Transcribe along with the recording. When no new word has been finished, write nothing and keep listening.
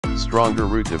Stronger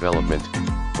root development.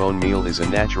 Bone meal is a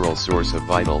natural source of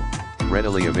vital,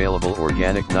 readily available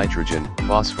organic nitrogen,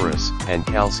 phosphorus, and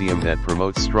calcium that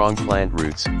promotes strong plant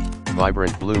roots,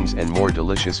 vibrant blooms and more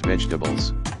delicious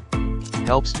vegetables.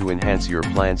 Helps to enhance your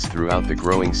plants throughout the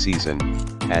growing season.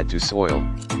 Add to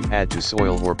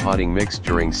soil or potting mix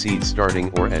during seed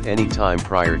starting or at any time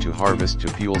prior to harvest to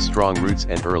fuel strong roots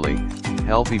and early,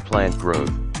 healthy plant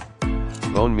growth.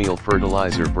 Bone meal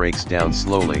fertilizer breaks down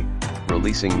slowly,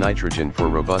 releasing nitrogen for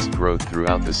robust growth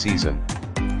throughout the season.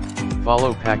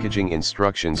 Follow packaging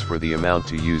instructions for the amount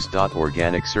to use.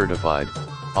 Organic certified,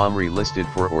 OMRI listed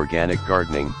for organic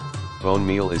gardening. Bone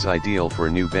meal is ideal for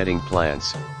new bedding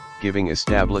plants, giving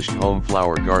established home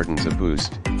flower gardens a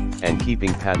boost, and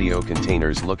keeping patio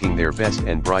containers looking their best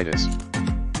and brightest.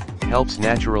 Helps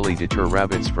naturally deter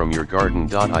rabbits from your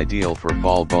garden. Ideal for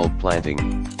fall bulb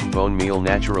planting. Bone meal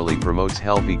naturally promotes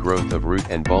healthy growth of root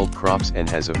and bulb crops and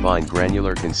has a fine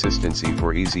granular consistency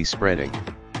for easy spreading.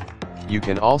 You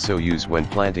can also use when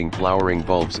planting flowering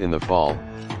bulbs in the fall,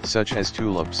 such as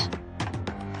tulips.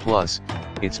 Plus,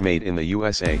 it's made in the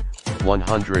USA,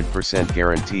 100%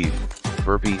 guaranteed.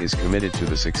 Burpee is committed to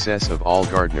the success of all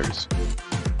gardeners.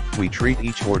 We treat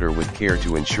each order with care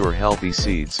to ensure healthy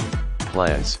seeds,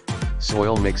 plants,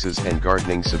 soil mixes and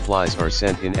gardening supplies are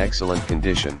sent in excellent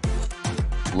condition.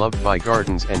 Loved by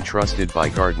gardens and trusted by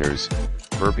gardeners,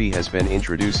 Burpee has been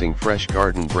introducing fresh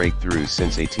garden breakthroughs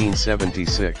since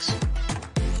 1876.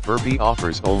 Burpee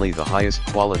offers only the highest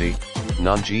quality,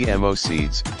 non-GMO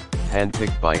seeds,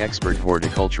 handpicked by expert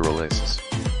horticulturalists.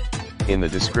 In the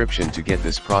description to get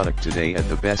this product today at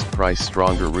the best price.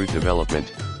 Stronger root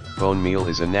development. Bone meal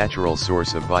is a natural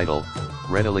source of vital,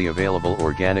 readily available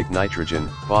organic nitrogen,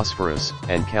 phosphorus,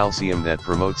 and calcium that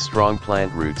promotes strong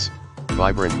plant roots,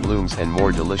 vibrant blooms and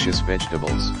more delicious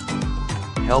vegetables.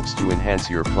 Helps to enhance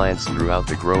your plants throughout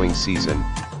the growing season.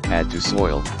 Add to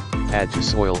soil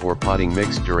or potting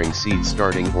mix during seed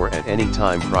starting or at any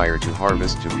time prior to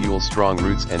harvest to fuel strong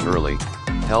roots and early,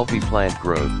 healthy plant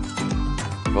growth.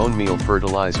 Bone meal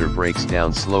fertilizer breaks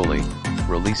down slowly,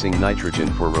 releasing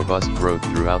nitrogen for robust growth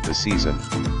throughout the season.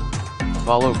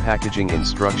 Follow packaging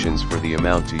instructions for the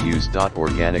amount to use.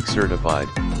 Organic certified,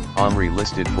 OMRI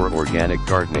listed for organic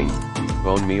gardening.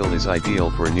 Bone meal is ideal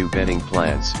for new bedding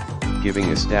plants, giving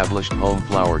established home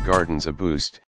flower gardens a boost,